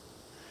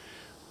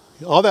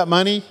 All that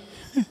money,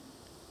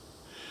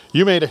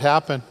 you made it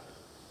happen.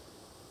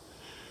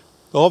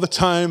 All the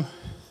time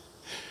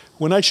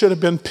when I should have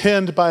been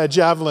pinned by a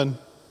javelin,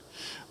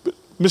 but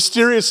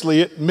mysteriously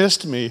it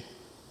missed me.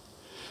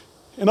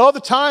 And all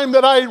the time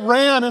that I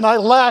ran and I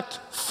lacked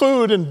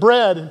food and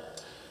bread, and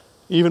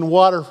even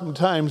water from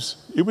times,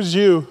 it was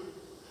you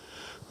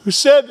who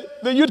said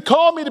that you'd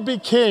call me to be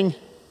king,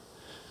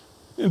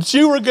 and that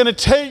you were going to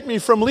take me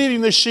from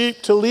leading the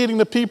sheep to leading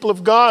the people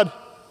of God.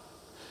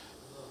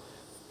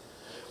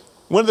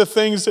 One of the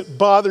things that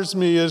bothers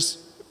me is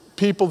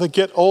people that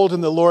get old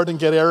in the Lord and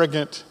get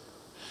arrogant.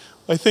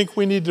 I think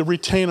we need to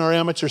retain our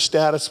amateur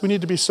status. We need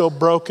to be so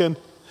broken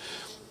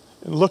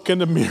and look in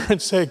the mirror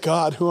and say,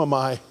 God, who am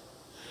I?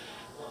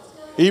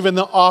 Even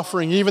the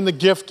offering, even the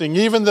gifting,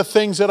 even the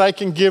things that I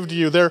can give to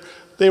you,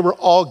 they were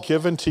all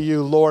given to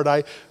you, Lord.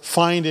 I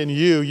find in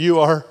you, you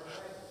are,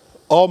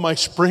 all my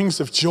springs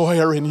of joy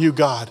are in you,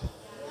 God.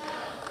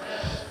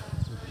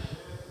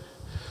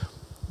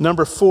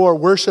 Number 4,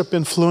 worship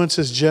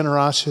influences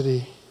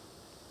generosity.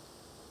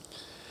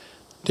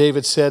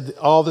 David said,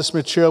 all this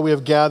material we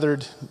have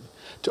gathered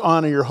to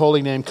honor your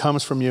holy name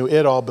comes from you.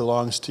 It all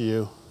belongs to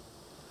you.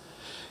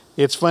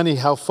 It's funny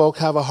how folk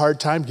have a hard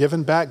time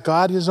giving back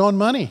God his own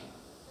money.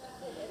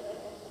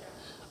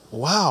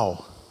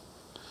 Wow.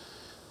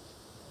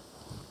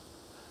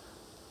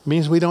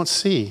 Means we don't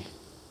see.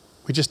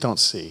 We just don't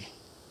see.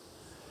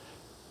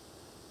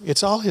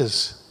 It's all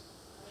his.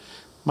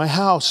 My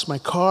house, my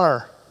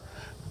car,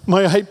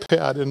 my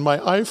iPad, and my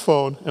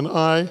iPhone, and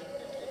I.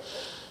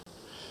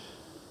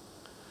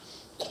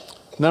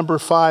 Number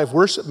 5,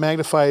 worship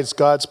magnifies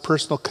God's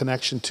personal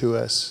connection to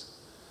us.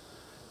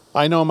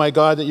 I know, my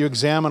God, that you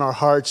examine our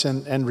hearts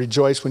and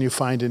rejoice when you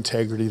find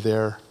integrity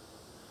there.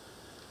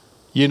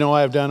 You know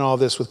I have done all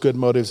this with good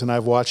motives, and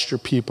I've watched your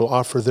people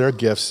offer their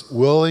gifts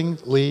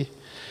willingly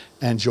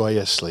and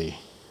joyously.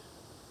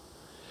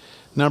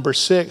 Number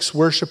 6,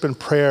 worship and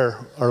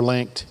prayer are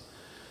linked.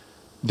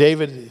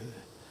 David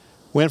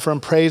went from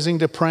praising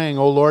to praying.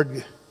 O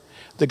Lord,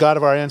 the God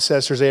of our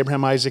ancestors,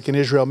 Abraham, Isaac, and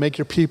Israel, make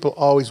your people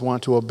always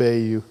want to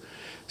obey you.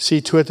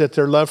 See to it that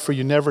their love for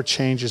you never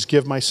changes.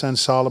 Give my son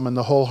Solomon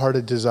the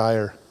wholehearted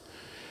desire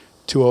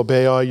to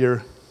obey all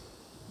your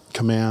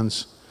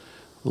commands,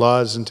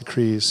 laws, and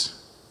decrees,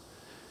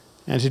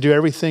 and to do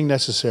everything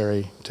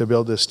necessary to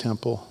build this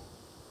temple,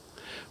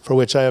 for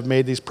which I have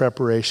made these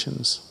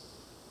preparations.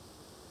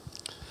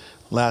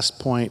 Last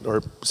point,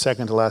 or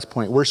second to last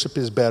point, worship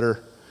is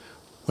better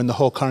when the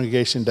whole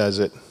congregation does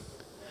it.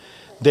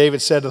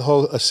 David said to the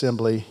whole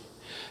assembly,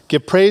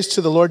 give praise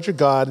to the Lord your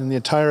God, and the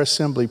entire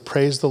assembly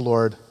praised the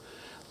Lord,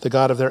 the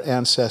God of their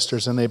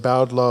ancestors, and they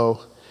bowed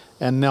low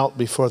and knelt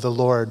before the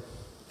Lord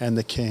and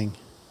the King.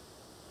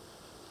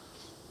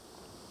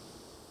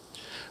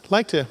 I'd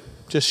like to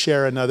just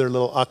share another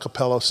little a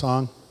cappella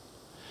song.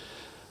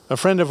 A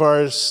friend of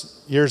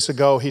ours years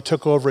ago, he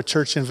took over a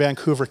church in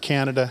Vancouver,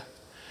 Canada,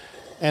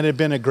 and it had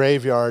been a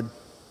graveyard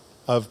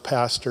of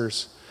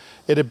pastors.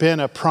 It had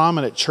been a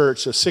prominent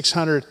church of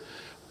 600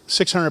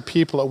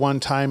 people at one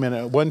time, and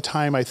at one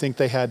time I think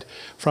they had,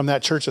 from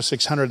that church of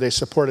 600, they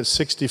supported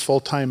 60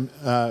 full-time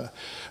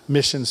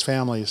missions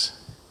families.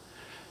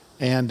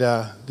 And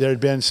there had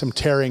been some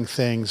tearing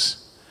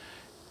things,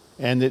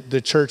 and the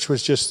church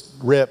was just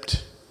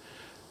ripped.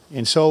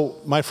 And so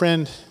my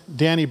friend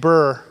Danny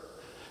Burr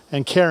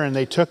and Karen,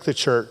 they took the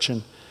church,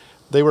 and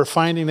they were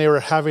finding they were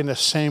having the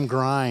same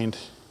grind.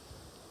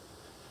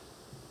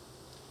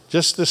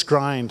 Just this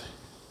grind.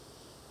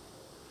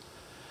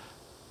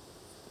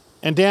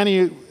 And Danny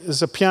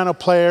is a piano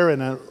player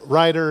and a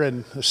writer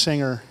and a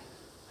singer.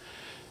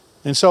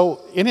 And so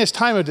in his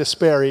time of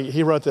despair,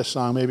 he wrote this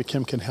song. Maybe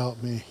Kim can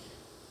help me.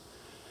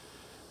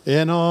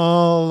 In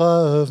all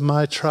of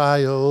my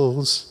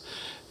trials,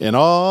 in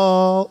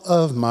all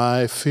of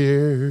my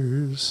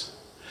fears,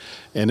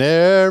 in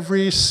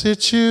every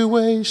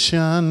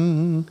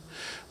situation,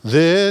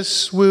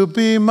 this will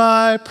be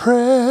my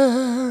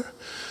prayer.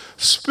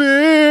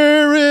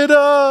 Spirit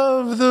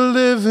of the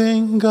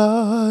living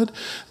God,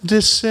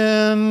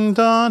 descend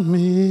on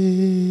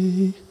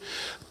me.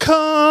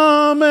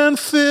 Come and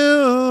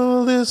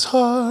fill this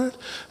heart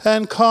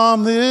and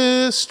calm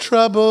this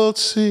troubled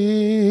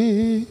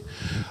sea.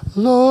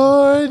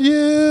 Lord,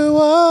 you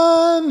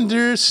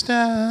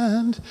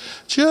understand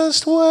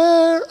just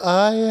where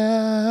I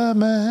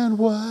am and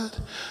what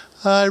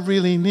I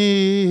really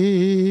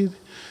need.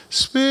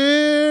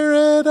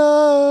 Spirit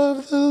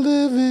of the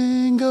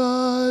living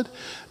God,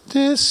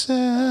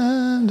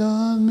 descend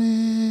on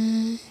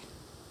me.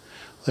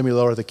 Let me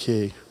lower the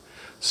key.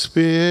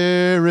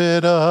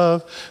 Spirit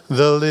of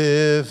the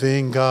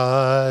living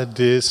God,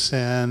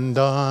 descend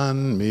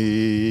on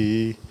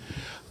me.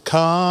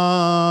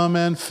 Come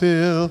and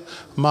fill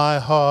my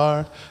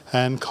heart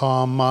and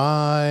calm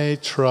my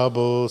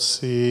troubled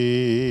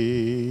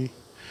sea.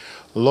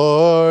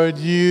 Lord,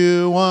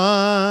 you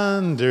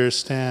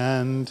understand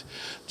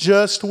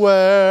just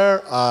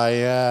where I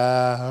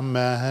am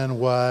and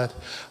what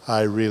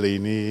I really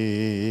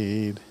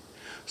need.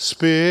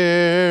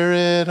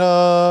 Spirit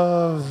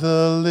of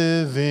the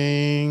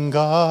living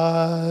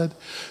God,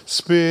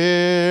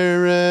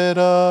 Spirit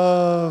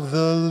of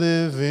the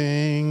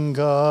living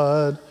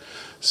God,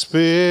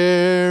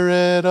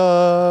 Spirit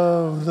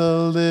of the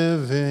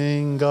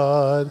living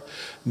God,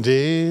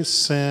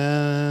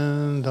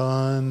 descend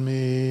on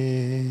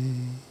me.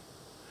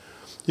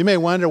 You may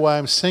wonder why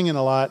I'm singing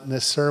a lot in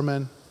this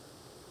sermon.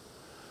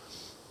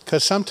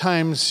 Because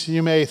sometimes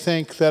you may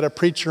think that a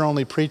preacher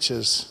only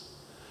preaches.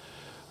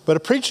 But a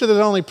preacher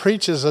that only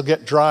preaches will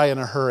get dry in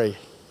a hurry.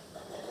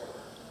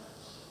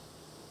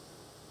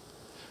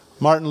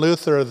 Martin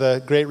Luther,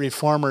 the great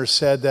reformer,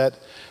 said that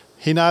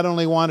he not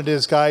only wanted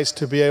his guys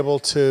to be able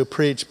to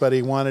preach, but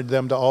he wanted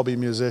them to all be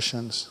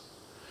musicians,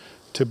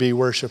 to be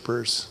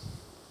worshipers.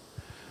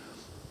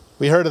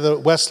 We heard of the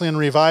Wesleyan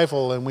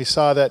revival, and we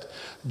saw that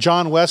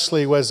John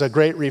Wesley was a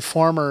great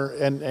reformer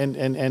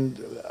and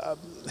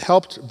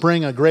helped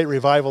bring a great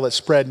revival that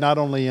spread not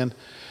only in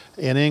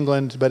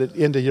England, but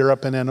into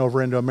Europe and then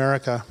over into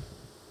America.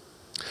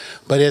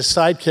 But his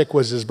sidekick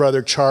was his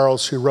brother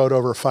Charles, who wrote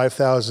over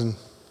 5,000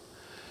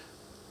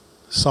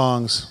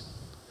 songs.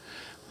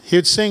 He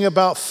would sing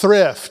about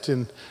thrift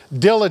and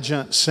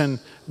diligence and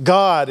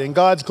God and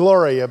God's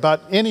glory,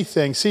 about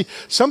anything. See,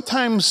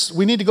 sometimes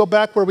we need to go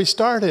back where we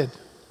started.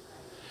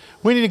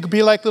 We need to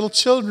be like little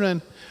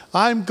children.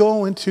 I'm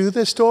going to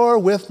the store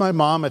with my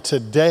mama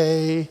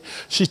today.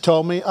 She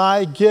told me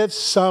I get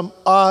some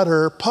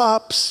Otter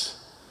Pops.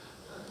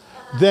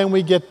 Then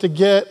we get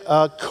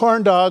a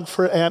corn dog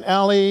for Aunt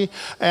Allie.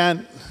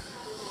 And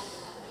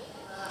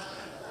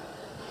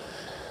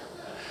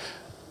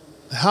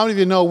how many of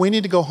you know we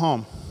need to go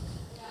home?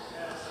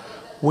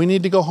 We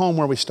need to go home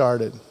where we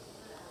started.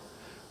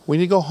 We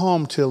need to go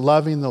home to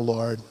loving the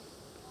Lord.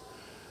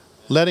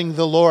 Letting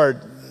the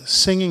Lord,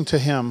 singing to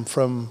Him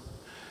from,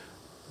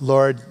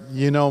 Lord,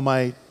 you know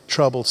my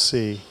troubled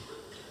sea.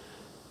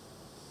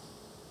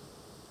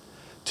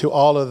 To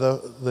all of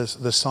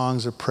the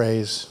songs of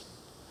praise.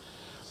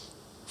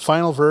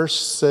 Final verse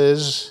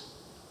says,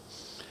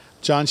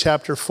 John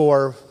chapter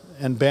 4,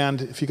 and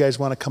band, if you guys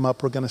want to come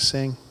up, we're going to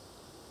sing.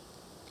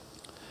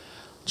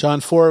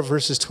 John 4,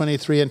 verses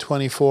 23 and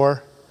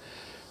 24.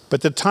 But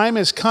the time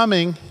is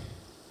coming,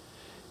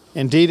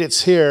 indeed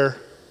it's here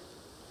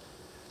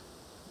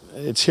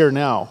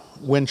now,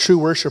 when true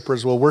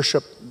worshipers will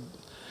worship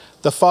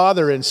the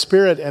Father in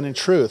spirit and in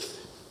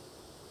truth.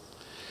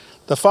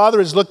 The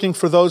Father is looking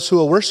for those who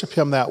will worship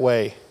Him that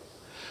way.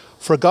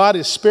 For God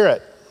is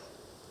spirit.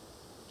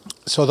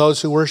 So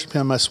those who worship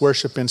Him must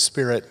worship in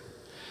spirit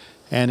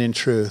and in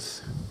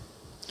truth.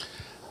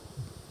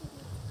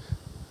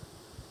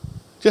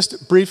 Just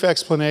a brief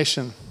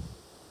explanation.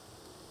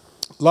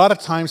 A lot of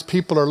times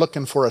people are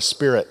looking for a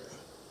spirit.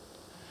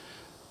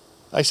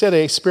 I said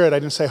a spirit, I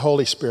didn't say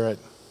Holy Spirit.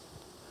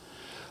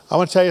 I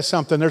want to tell you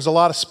something. There's a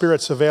lot of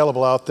spirits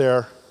available out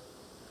there.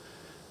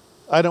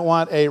 I don't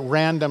want a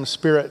random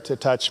spirit to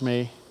touch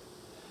me.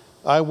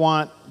 I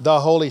want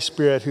the Holy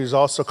Spirit, who's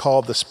also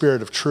called the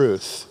Spirit of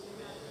Truth.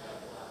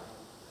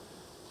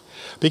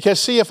 Because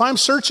see, if I'm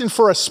searching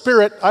for a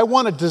spirit, I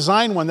want to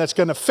design one that's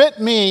going to fit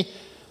me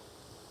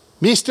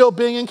still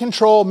being in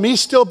control, me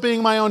still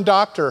being my own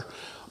doctor.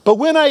 But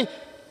when I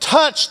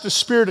touch the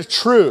Spirit of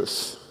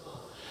Truth,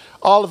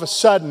 all of a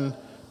sudden,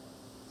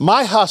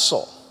 my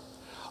hustle,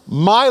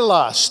 my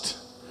lust,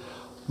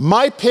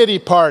 my pity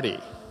party,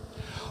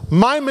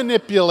 my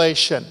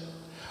manipulation,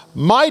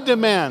 my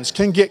demands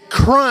can get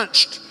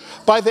crunched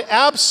by the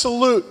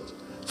absolute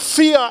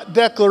fiat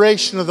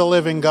declaration of the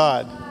living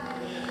God.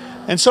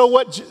 And so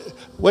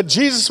what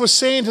Jesus was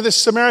saying to this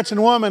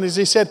Samaritan woman is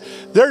He said,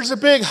 there's a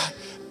big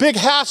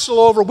hassle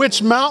over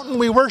which mountain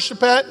we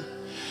worship at.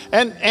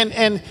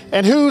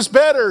 And who's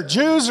better,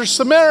 Jews or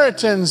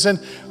Samaritans? And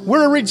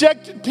we're a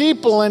rejected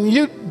people, and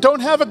you don't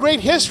have a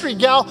great history,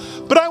 gal.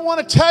 But I want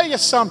to tell you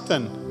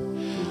something.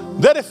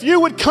 That if you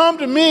would come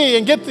to me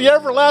and get the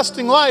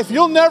everlasting life,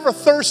 you'll never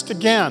thirst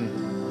again.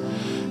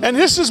 And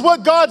this is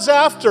what God's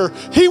after.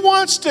 He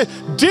wants to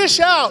dish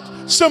out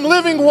some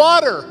living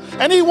water.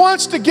 And He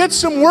wants to get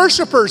some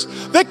worshipers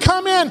that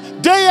come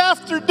in day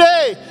after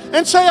day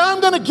and say,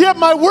 I'm going to get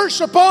my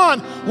worship on.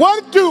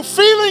 What do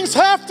feelings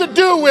have to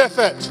do with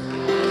it?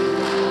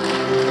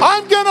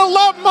 I'm going to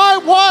love my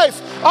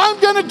wife. I'm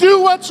going to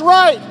do what's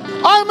right.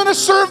 I'm going to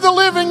serve the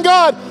living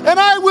God. And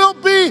I will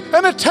be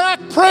an attack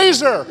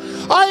praiser.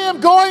 I am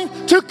going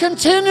to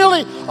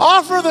continually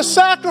offer the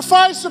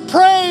sacrifice of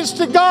praise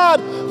to God.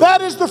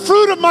 That is the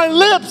fruit of my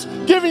lips,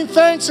 giving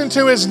thanks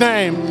unto His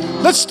name.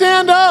 Let's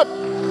stand up.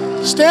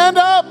 Stand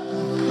up.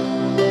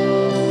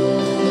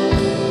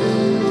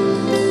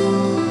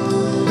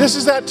 This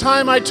is that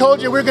time I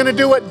told you we're going to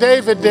do what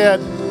David did.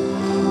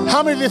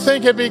 How many of you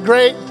think it'd be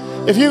great?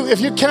 If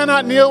you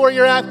cannot kneel where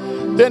you're at,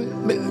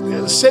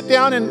 then sit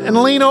down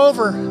and lean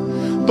over.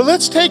 But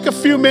let's take a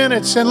few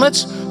minutes and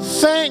let's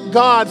thank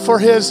God for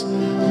His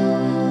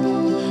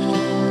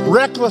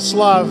reckless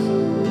love.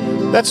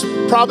 That's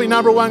probably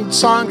number one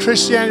song in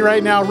Christianity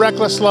right now,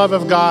 reckless love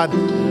of God.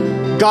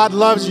 God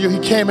loves you. He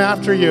came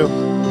after you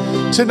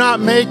to not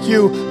make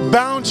you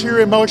bound to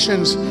your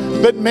emotions,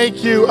 but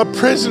make you a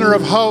prisoner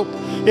of hope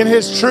in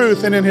His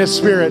truth and in His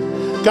Spirit.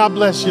 God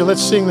bless you.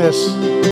 Let's sing this.